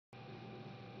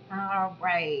All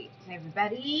right,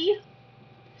 everybody.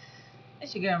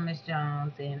 It's your girl, Miss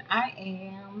Jones, and I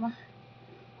am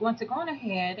going to go on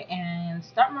ahead and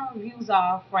start my reviews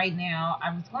off right now.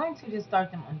 I was going to just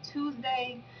start them on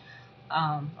Tuesday,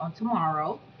 on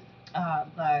tomorrow,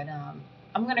 but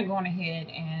I'm going to go on ahead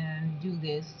and do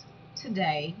this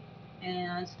today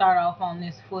and start off on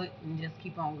this foot and just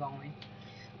keep on going.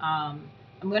 I'm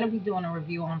going to be doing a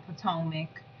review on Potomac,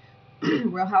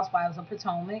 Real Housewives of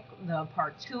Potomac, the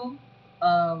part two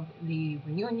of the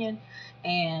reunion.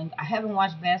 And I haven't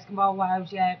watched Basketball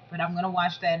Wives yet, but I'm going to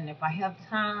watch that. And if I have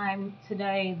time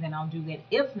today, then I'll do that.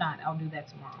 If not, I'll do that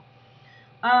tomorrow.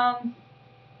 Um,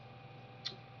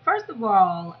 First of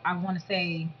all, I want to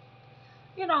say,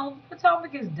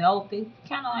 Potomac is dope. They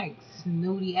kind of like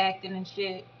snooty acting and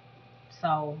shit.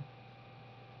 So,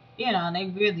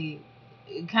 they really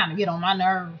kind of get on my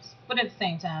nerves. But at the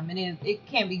same time, it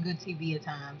can be good TV at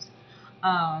times.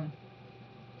 Um,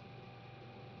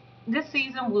 this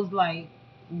season was like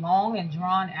long and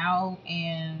drawn out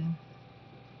and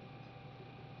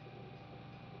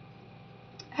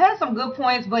had some good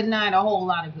points, but not a whole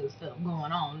lot of good stuff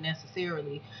going on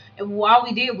necessarily. And all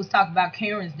we did was talk about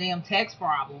Karen's damn tax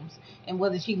problems and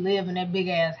whether she lived in that big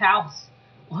ass house,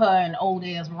 her and old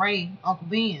ass Ray, Uncle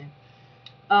Ben.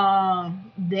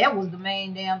 That was the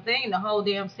main damn thing the whole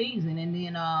damn season. And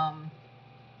then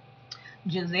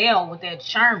Giselle with that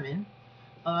Sherman.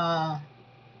 That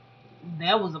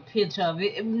was a pitch of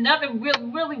it. Nothing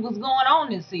really was going on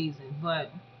this season,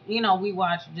 but we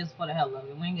watch just for the hell of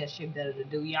it. We ain't got shit better to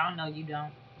do. Y'all know you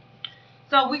don't.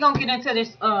 So we're gonna get into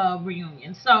this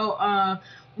reunion. So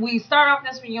we start off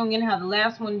this reunion how the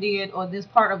last one did, or this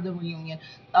part of the reunion,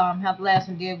 how the last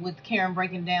one did with Karen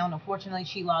breaking down. Unfortunately,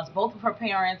 she lost both of her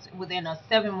parents within a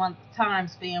 7-month time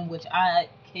span, which I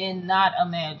cannot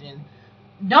imagine.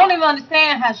 Don't even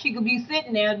understand how she could be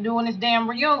sitting there doing this damn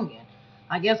reunion.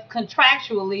 I guess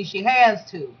contractually she has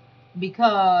to,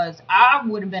 because I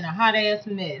would have been a hot ass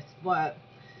mess. But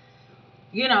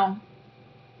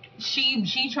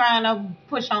she trying to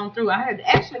push on through. I had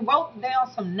actually wrote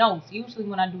down some notes. Usually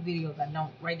when I do videos, I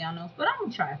don't write down notes, but I'm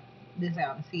gonna try this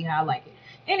out and see how I like it.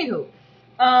 Anywho,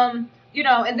 and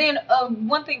then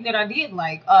one thing that I did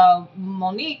like,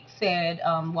 Monique said,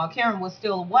 while Karen was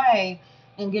still away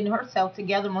and getting herself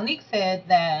together, Monique said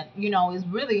that, it's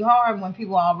really hard when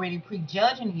people are already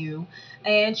prejudging you,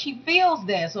 and she feels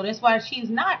that, so that's why she's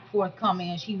not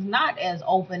forthcoming and she's not as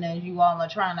open as you all are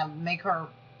trying to make her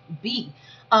be.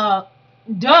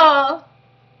 Duh.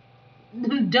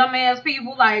 Dumbass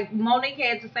people, like Monique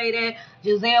had to say that.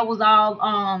 Giselle was all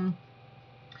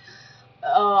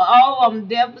oh, I'm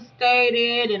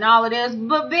devastated and all of this.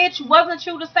 But bitch, wasn't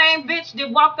you the same bitch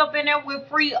that walked up in there with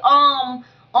free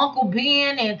Uncle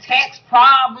Ben and tax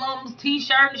problems,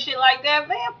 t-shirt and shit like that?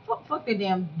 Man, fuck that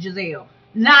damn Giselle.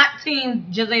 Not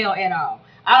team Giselle at all.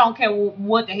 I don't care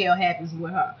what the hell happens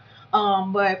with her.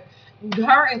 But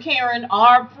her and Karen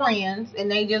are friends,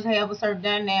 and they just have a certain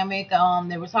dynamic.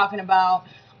 They were talking about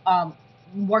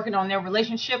working on their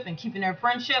relationship and keeping their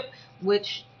friendship,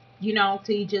 which, to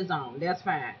each his own. That's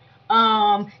fine.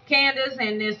 Candace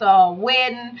and this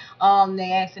wedding,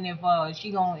 they asking if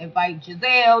she gonna invite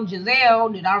Giselle. Giselle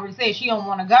did already say she don't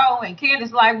want to go, and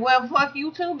Candace like, well, fuck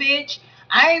you too, bitch.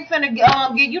 I ain't finna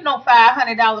get you no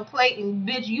 $500 plate, and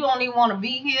bitch, you don't even want to be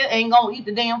here. Ain't gonna eat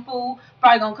the damn food.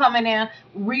 Probably gonna come in there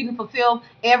reading for filth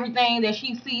everything that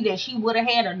she see that she would have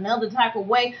had another type of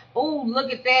way. Oh,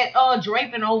 look at that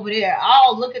draping over there.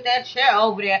 Oh, look at that chair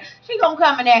over there. She gonna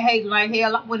come in there hating like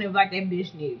hell. I wouldn't invite that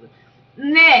bitch neither.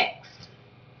 Next.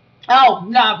 Oh,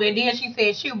 no, but then she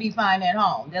said she'll be fine at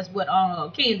home. That's what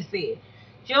Candy said.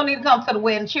 She don't need to come to the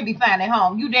wedding. She'll be fine at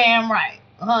home. You damn right.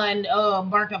 Her and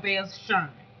burnt up ass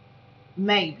Sherman.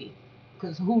 Maybe.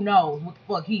 Because who knows what the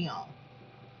fuck he on.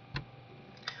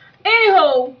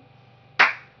 Anywho,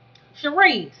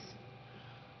 Sharice.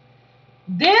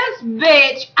 This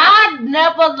bitch, I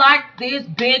never liked this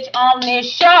bitch on this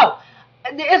show.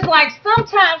 It's like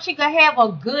sometimes she could have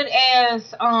a good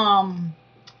ass, comment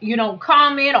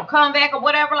or comeback or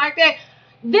whatever like that.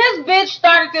 This bitch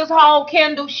started this whole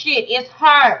Kendall shit. It's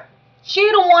her. She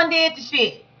the one did the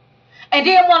shit. And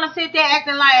then want to sit there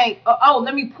acting like, oh,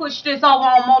 let me push this over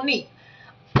on Monique.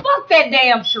 Fuck that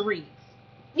damn Sharice.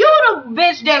 You the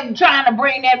bitch that trying to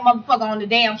bring that motherfucker on the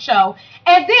damn show.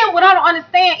 And then what I don't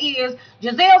understand is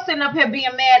Giselle sitting up here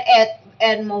being mad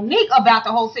at Monique about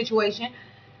the whole situation.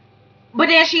 But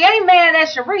then she ain't mad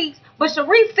at Sharice. But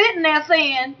Sharice sitting there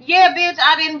saying, yeah, bitch,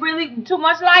 I didn't really too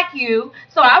much like you.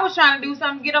 So I was trying to do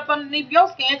something to get up underneath your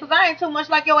skin because I ain't too much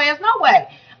like your ass no way.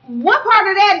 What part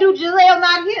of that do Giselle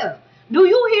not hear? Do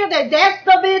you hear that? That's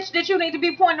the bitch that you need to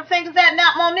be pointing the fingers at,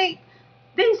 not Monique.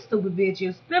 These stupid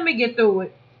bitches. Let me get through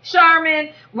it.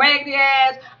 Sherman, raggedy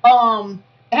ass,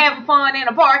 having fun in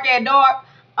a park at dark,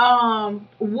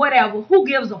 whatever. Who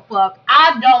gives a fuck?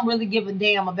 I don't really give a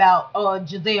damn about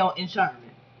Giselle and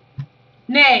Sherman.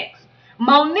 Next,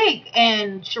 Monique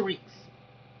and Sharice.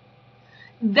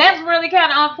 That's really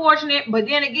kind of unfortunate, but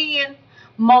then again,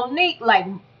 Monique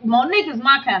is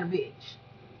my kind of bitch.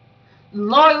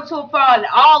 Loyal to a fault,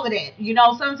 all of that. You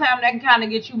know, sometimes that can kind of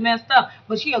get you messed up.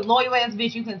 But she a loyal ass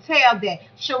bitch. You can tell that.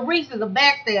 Sharice is a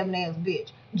backstabbing ass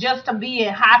bitch. Just to be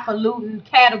in highfalutin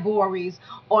categories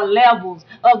or levels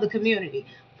of the community.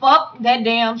 Fuck that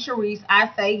damn Sharice,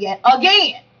 I say yet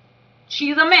again.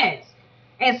 She's a mess.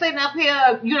 And sitting up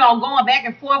here, you know, going back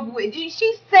and forth with,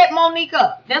 she set Monique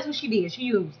up. That's what she did. She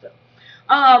used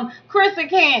her. Chris and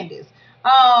Candace.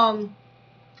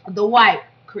 The white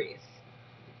Chris.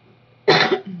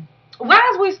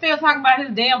 Why is we still talking about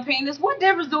his damn penis? What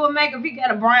difference do it make if he got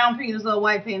a brown penis or a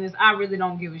white penis? I really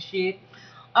don't give a shit.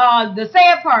 The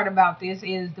sad part about this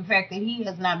is the fact that he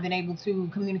has not been able to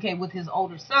communicate with his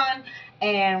older son,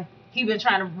 and he's been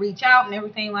trying to reach out and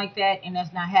everything like that, and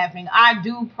that's not happening. I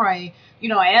do pray, you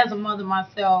know, as a mother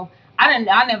myself, I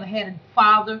never had a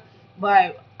father,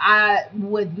 but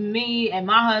with me and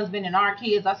my husband and our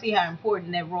kids, I see how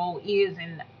important that role is,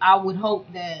 and I would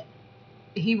hope that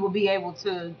he will be able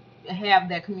to have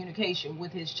that communication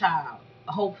with his child.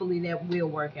 Hopefully that will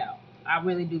work out. I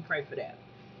really do pray for that.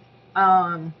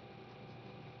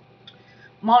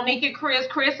 Monique and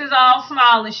Chris is all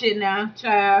small and shit now,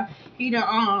 child. He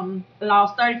done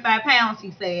lost 35 pounds,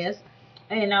 he says.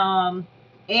 And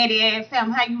Eddie asked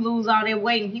him, how you lose all that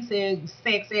weight? And he said,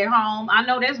 sex at home. I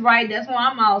know that's right, that's why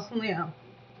I'm all slim.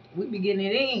 We be getting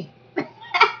it in.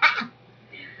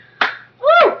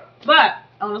 Woo! But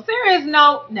on a serious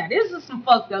note, now this is some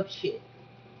fucked up shit.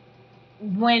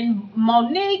 When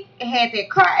Monique had that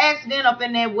car accident up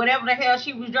in there, whatever the hell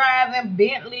she was driving,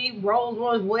 Bentley, Rolls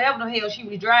Royce, whatever the hell she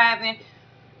was driving,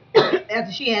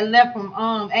 after she had left from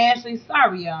Ashley.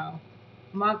 Sorry, y'all.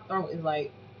 My throat is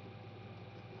like,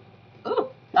 ooh,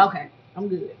 okay, I'm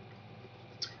good.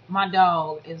 My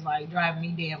dog is like driving me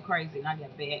damn crazy, and I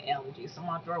got bad allergies, so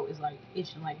my throat is like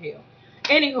itching like hell.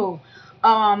 Anywho,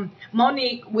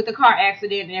 Monique with the car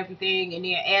accident and everything, and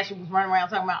then Ashley was running around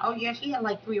talking about, oh yeah, she had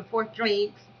like 3 or 4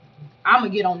 drinks. I'm gonna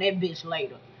get on that bitch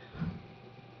later.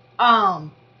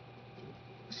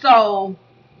 So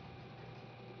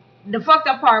the fucked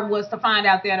up part was to find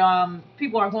out that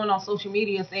people are going on social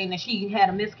media saying that she had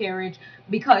a miscarriage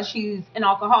because she's an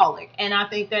alcoholic, and I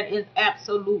think that is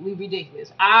absolutely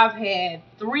ridiculous. I've had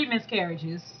 3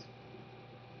 miscarriages.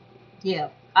 Yeah.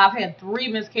 I've had 3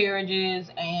 miscarriages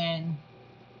and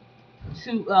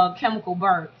 2 chemical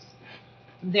births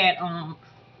that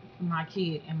my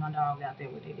kid and my dog out there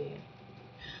with their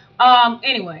dad.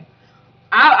 Anyway,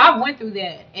 I went through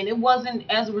that, and it wasn't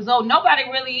as a result. Nobody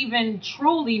really even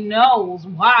truly knows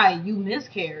why you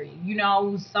miscarry. You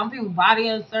know, some people's body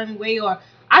is a certain way, or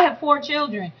I have 4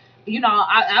 children. You know,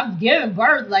 I've given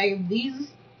birth. Like,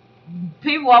 these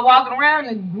people are walking around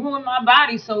and grew in my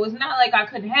body, so it's not like I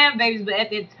couldn't have babies, but at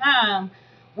that time,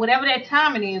 whatever that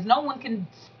time it is, no one can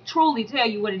truly tell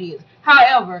you what it is.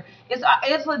 However,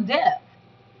 it's a death.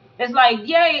 It's like,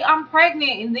 yay, I'm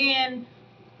pregnant, and then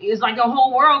it's like the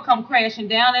whole world come crashing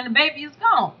down and the baby is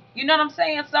gone. You know what I'm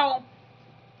saying? So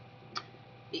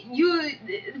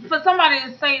for somebody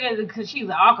to say that because she's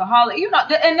an alcoholic, you know,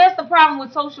 and that's the problem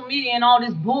with social media and all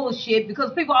this bullshit,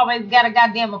 because people always got a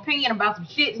goddamn opinion about some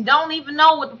shit and don't even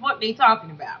know what the fuck they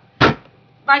talking about.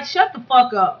 Like, shut the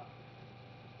fuck up.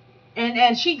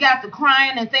 And she got the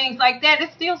crying and things like that.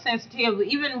 It's still sensitive.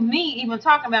 Even me, even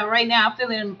talking about it right now, I feel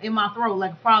it in my throat,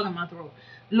 like a frog in my throat.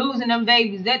 Losing them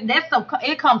babies,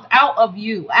 it comes out of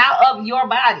you, out of your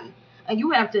body, and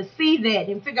you have to see that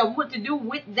and figure out what to do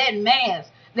with that mass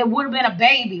that would have been a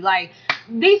baby. Like,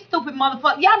 these stupid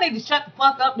motherfuckers, y'all need to shut the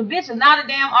fuck up. The bitch is not a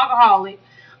damn alcoholic.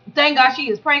 Thank God she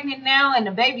is pregnant now, and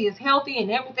the baby is healthy,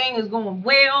 and everything is going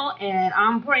well, and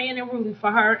I'm praying and rooting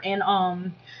for her and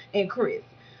Chris.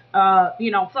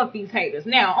 You know, fuck these haters.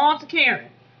 Now, on to Karen.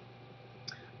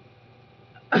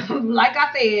 Like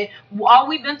I said, all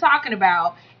we've been talking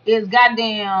about is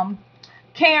goddamn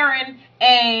Karen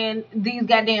and these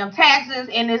goddamn taxes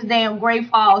in this damn Great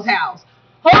Falls house.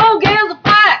 Who gives a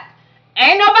fuck?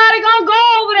 Ain't nobody gonna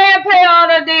go over there and pay all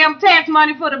that damn tax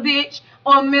money for the bitch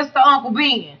or Mr. Uncle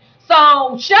Ben.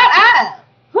 So shut up.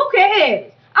 Who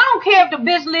cares? I don't care if the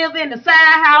bitch lives in the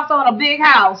side house or the big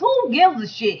house. Who gives a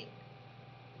shit?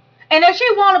 And if she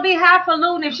want to be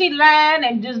highfalutin, if she lying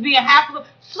and just being highfalutin,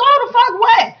 so the fuck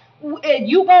what?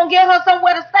 You gonna get her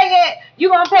somewhere to stay at. You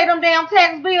gonna pay them damn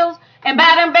tax bills and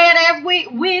buy them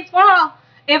badass wigs for her.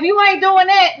 If you ain't doing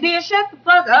that, then shut the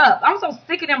fuck up. I'm so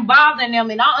sick of them bothering them,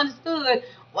 and I understood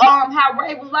how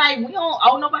Ray was like, we don't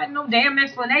owe nobody no damn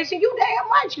explanation. You damn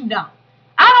right you don't.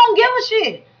 I don't give a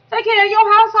shit. Take care of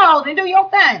your household and do your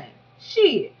thing.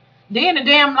 Shit. Then the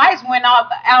damn lights went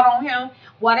out on him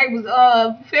while they was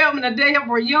filming a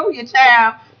damn reunion,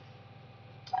 child.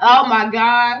 Oh my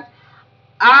God.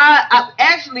 I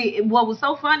actually, what was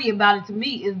so funny about it to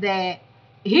me is that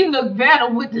he looked better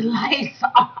with the lights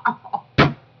off.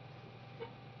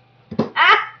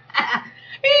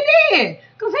 He did.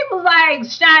 Because he was like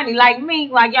shiny, like me.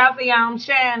 Like y'all see how I'm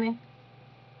shining.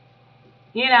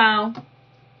 You know.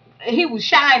 He was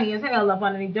shiny as hell up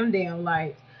underneath them damn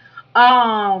lights.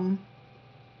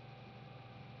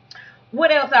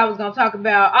 What else I was gonna talk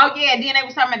about? Oh yeah, then they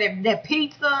was talking about that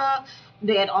pizza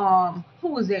that who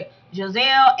was that?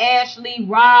 Giselle, Ashley,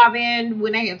 Robin,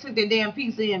 when they had took their damn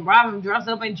pizza and Robin dressed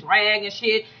up in drag and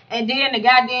shit, and then the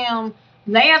goddamn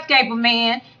landscaper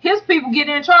man, his people get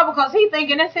in trouble because he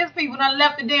thinking it's his people that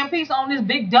left the damn pizza on this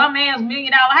big dumbass $1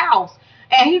 million house,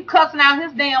 and he cussing out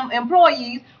his damn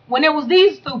employees when it was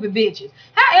these stupid bitches.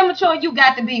 How immature you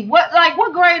got to be? What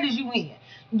grade is you in?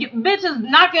 Bitches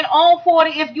knocking on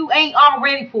 40 if you ain't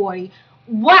already 40.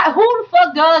 What? Who the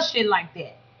fuck does shit like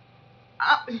that?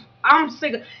 I'm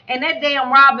sick of. And that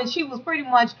damn Robin, she was pretty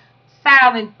much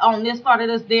silent on this part of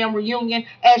this damn reunion,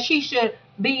 as she should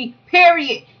be.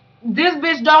 Period. This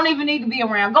bitch don't even need to be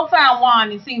around. Go find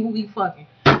Juan and see who he fucking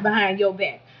behind your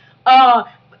back.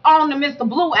 On the Mr.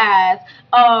 Blue Eyes,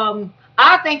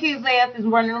 I think his ass is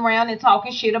running around and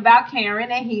talking shit about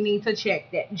Karen, and he needs to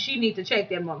check that. She needs to check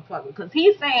that motherfucker, because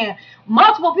he's saying,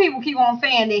 multiple people keep on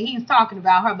saying that he's talking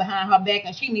about her behind her back,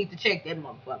 and she needs to check that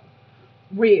motherfucker.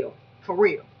 Real. For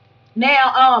real.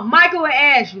 Now, Michael and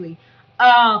Ashley.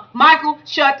 Michael,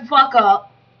 shut the fuck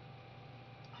up.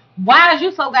 Why is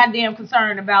you so goddamn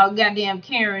concerned about goddamn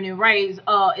Karen and Ray's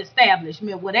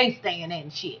establishment where they staying at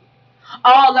and shit?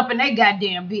 All up in their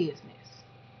goddamn business.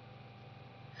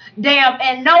 Damn,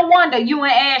 and no wonder you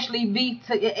and Ashley be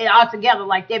all together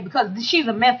like that, because she's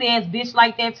a messy ass bitch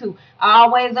like that too.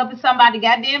 Always up in somebody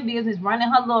goddamn business, running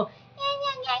her little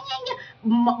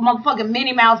motherfucking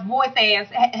Minnie Mouse voice ass,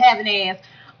 having ass.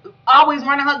 Always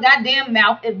running her goddamn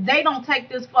mouth. If they don't take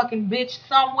this fucking bitch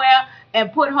somewhere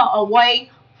and put her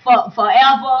away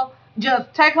forever,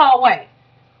 just take her away.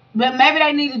 But maybe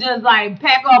they need to just like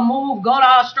pack her, move, go to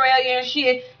Australia and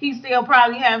shit. He still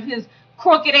probably have his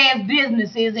crooked ass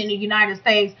businesses in the United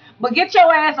States. But get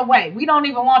your ass away. We don't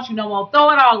even want you no more.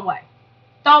 Throw it all away.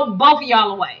 Throw both of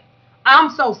y'all away. I'm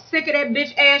so sick of that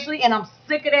bitch Ashley, and I'm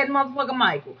sick of that motherfucker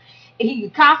Michael. He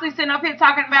constantly sitting up here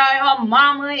talking about her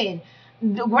mama, and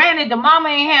granted the mama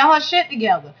ain't had her shit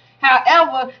together.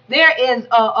 However, there is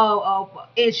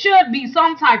it should be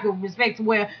some type of respect to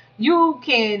where you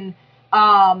can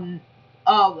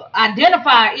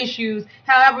identify issues.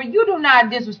 However, you do not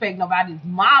disrespect nobody's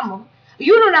mama.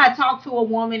 You do not talk to a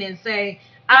woman and say,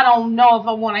 I don't know if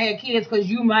I want to have kids because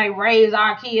you might raise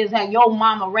our kids how your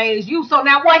mama raised you. So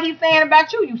now what he's saying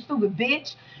about you, you stupid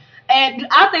bitch. And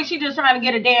I think she's just trying to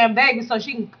get a damn baby so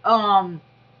she can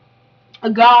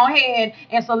go ahead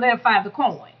and solidify the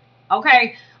coin.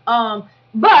 Okay?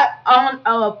 But on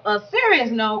a serious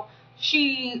note,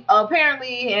 she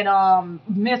apparently had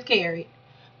miscarried.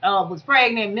 Was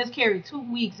pregnant, miscarried 2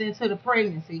 weeks into the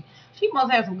pregnancy. She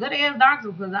must have some good ass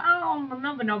doctors, because I don't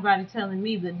remember nobody telling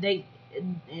me the date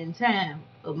and time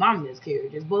of my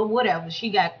miscarriages. But whatever, he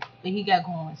got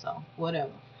going, so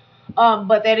whatever.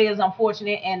 But that is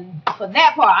unfortunate, and for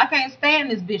that part, I can't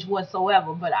stand this bitch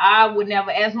whatsoever. But I would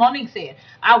never, as Monique said,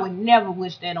 I would never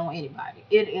wish that on anybody.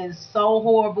 It is so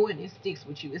horrible, and it sticks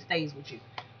with you. It stays with you.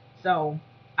 So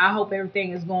I hope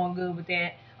everything is going good with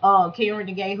that.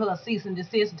 Karen gave her a cease and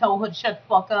desist and told her to shut the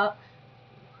fuck up.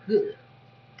 Good.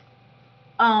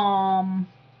 And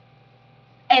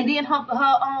then her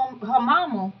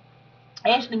mama,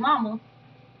 Ashley mama,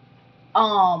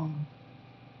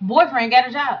 boyfriend got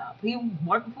a job. He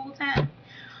working full time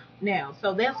now,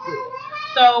 so that's good.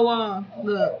 So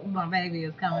look, my baby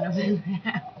is coming up in the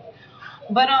house.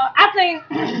 But I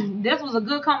think this was a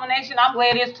good combination. I'm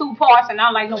glad it's 2 parts and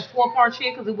not like no 4-part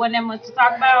shit, because it wasn't that much to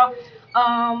talk about.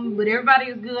 But everybody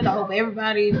is good. I hope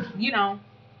everybody, you know,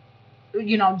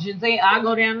 Giselle, I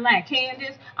go down the line.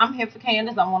 Candace, I'm here for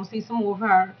Candace. I want to see some more of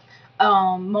her.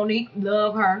 Monique,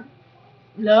 love her.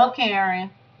 Love Karen.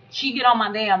 She get on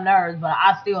my damn nerves, but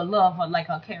I still love her, like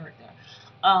her character.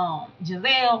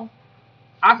 Giselle,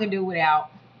 I could do without,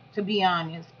 to be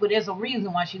honest. But there's a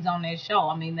reason why she's on that show.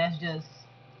 I mean, that's just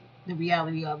the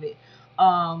reality of it.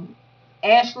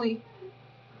 Ashley,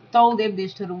 throw that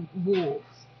bitch to the wolves.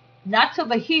 Not to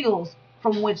the hills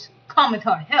from which cometh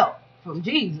her help from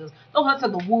Jesus. Throw her to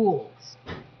the wolves.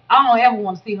 I don't ever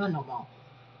want to see her no more.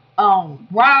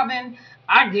 Robin,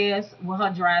 I guess with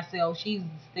her dry self, she's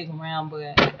sticking around,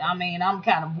 but I mean, I'm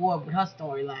kind of bored with her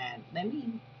storyline. Let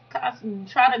me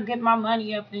try to get my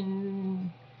money up and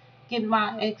get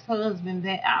my ex-husband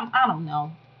back. I don't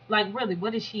know. Like, really,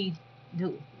 what did she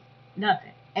do?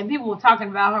 Nothing. And people were talking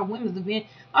about her women's event.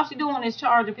 All she doing is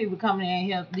charging people coming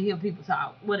in to hear people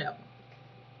talk. Whatever.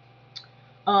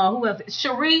 Who else?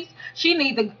 Sharice, she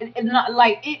needs to,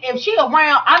 like, if she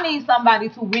around, I need somebody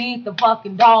to read the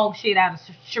fucking dog shit out of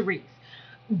Sharice.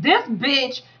 This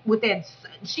bitch with that,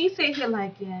 she sit here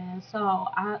like, yeah, so,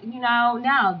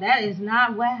 no, that is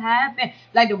not what happened.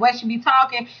 Like, the way she be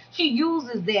talking, she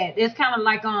uses that. It's kind of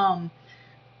like,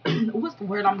 what's the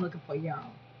word I'm looking for,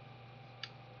 y'all?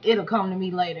 It'll come to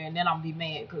me later, and then I'll be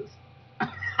mad, because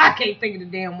I can't think of the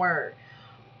damn word.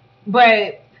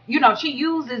 But, she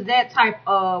uses that type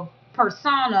of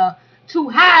persona to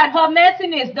hide her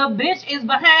messiness. The bitch is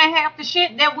behind half the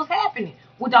shit that was happening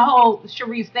with the whole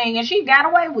Sharice thing, and she got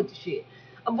away with the shit.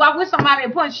 I wish somebody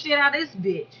would punch shit out of this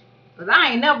bitch, because I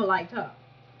ain't never liked her.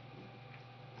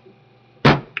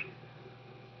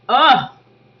 I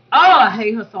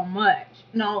hate her so much.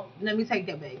 No, let me take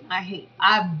that back.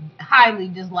 I highly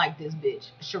dislike this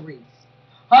bitch, Sharice.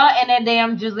 Her and that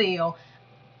damn Giselle.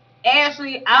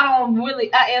 Ashley,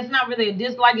 it's not really a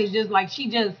dislike, it's just like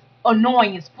she just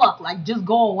annoying as fuck. Like, just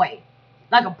go away.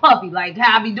 Like a puppy, like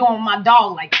how I be doing with my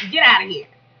dog, like, get out of here.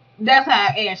 That's how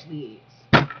Ashley is.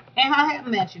 And her hair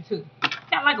matching too. Kind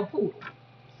of like a poodle.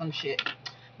 Some shit.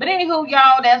 But anywho,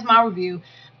 y'all, that's my review.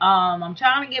 I'm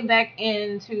trying to get back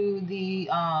into the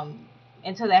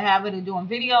habit of doing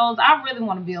videos. I really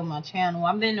want to build my channel.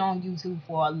 I've been on YouTube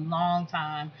for a long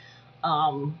time.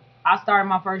 I started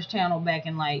my first channel back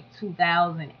in like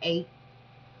 2008.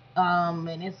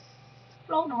 And it's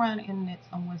floating around the internet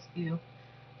somewhere still.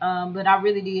 But I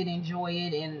really did enjoy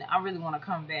it, and I really want to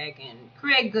come back and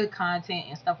create good content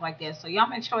and stuff like that. So y'all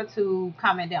make sure to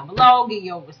comment down below, get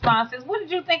your responses. What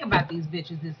did you think about these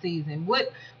bitches this season?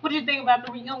 What did you think about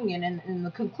the reunion and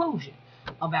the conclusion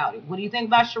about it? What do you think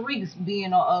about Sharice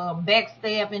being a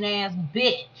backstabbing ass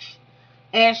bitch?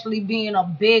 Ashley being a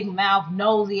big mouth,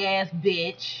 nosy ass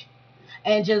bitch.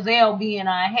 And Giselle being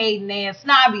a hating ass,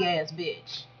 snobby ass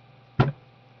bitch.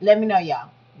 Let me know, y'all,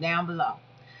 down below.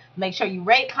 Make sure you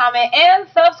rate, comment, and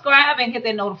subscribe, and hit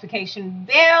that notification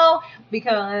bell,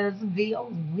 because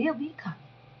videos will be coming.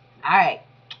 Alright.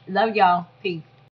 Love y'all. Peace.